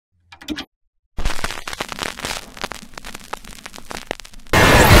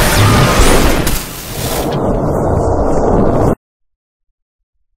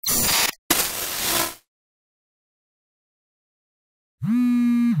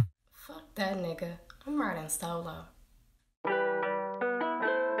that nigga. I'm riding solo.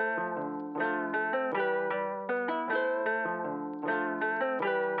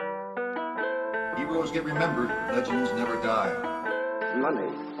 Heroes get remembered, legends never die. Money,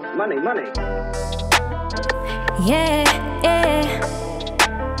 money, money. Yeah, yeah,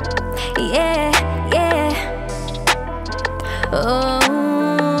 yeah, yeah. Oh,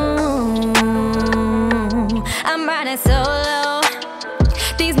 I'm riding solo.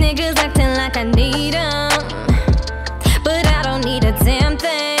 These niggas acting like I need 'em, but I don't need a damn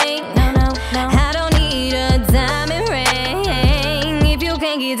thing. No. I don't need a diamond ring. If you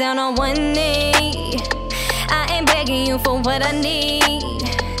can't get down on one knee, I ain't begging you for what I need.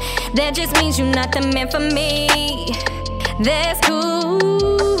 That just means you're not the man for me. That's cool.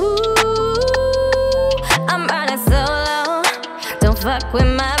 I'm riding solo. Don't fuck with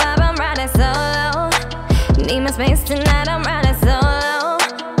my vibe, I'm riding solo. Need my space tonight, I'm riding solo.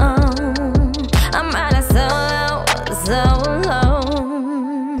 I'm riding solo, solo.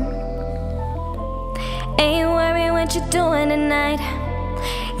 Ain't worried what you're doing tonight.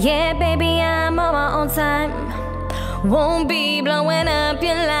 Yeah, baby, I'm on my own time. Won't be blowing up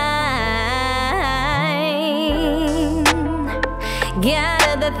your line. Got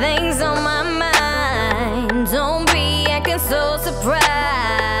other things on my mind. Don't be acting so surprised.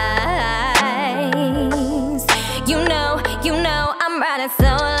 You know I'm riding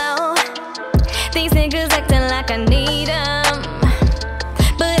solo. These niggas acting like I need 'em,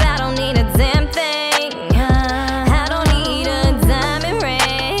 but I don't need a damn thing. I don't need a diamond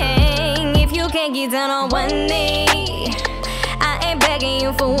ring. If you can't get down on one knee, I ain't begging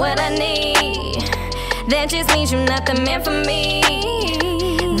you for what I need. That just means you're not the man for me.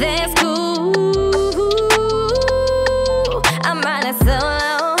 That's cool. I'm riding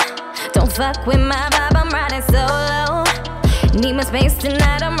solo. Don't fuck with my vibe, I'm riding solo. Need my space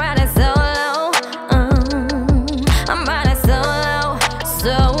tonight, I'm riding solo. I'm riding solo,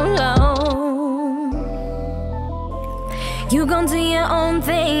 solo. You gon' do your own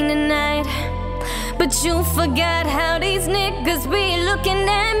thing tonight, but you forgot how these niggas be looking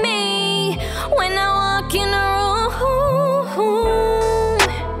at me when I walk in the room.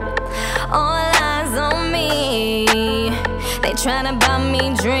 All eyes on me. They tryna buy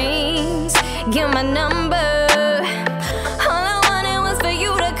me drinks, give my number. All I wanted was for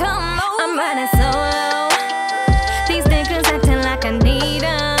you to come over. I'm riding solo. These niggas acting like I need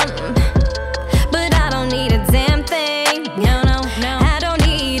 'em, but I don't need a damn thing. No. I don't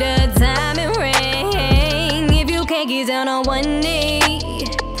need a diamond ring. If you can't get down on one knee,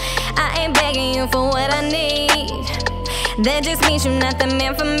 I ain't begging you for what I need. That just means you're not the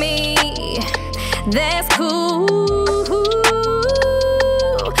man for me. That's cool.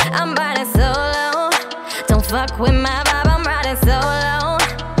 I'm riding solo. Don't fuck with my vibe, I'm riding solo.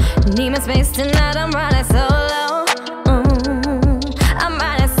 Need my space tonight, I'm riding solo. I'm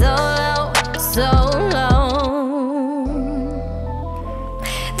riding solo, solo.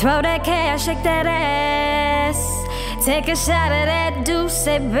 Throw that cash, shake that ass. Take a shot of that Douce,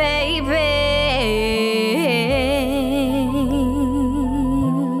 baby.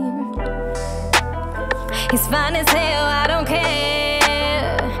 He's fine as hell, I don't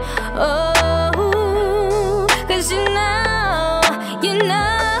care. Oh, 'cause you know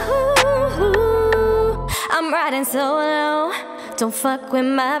I'm riding solo. Don't fuck with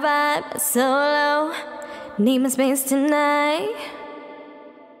my vibe, solo. Need my space tonight.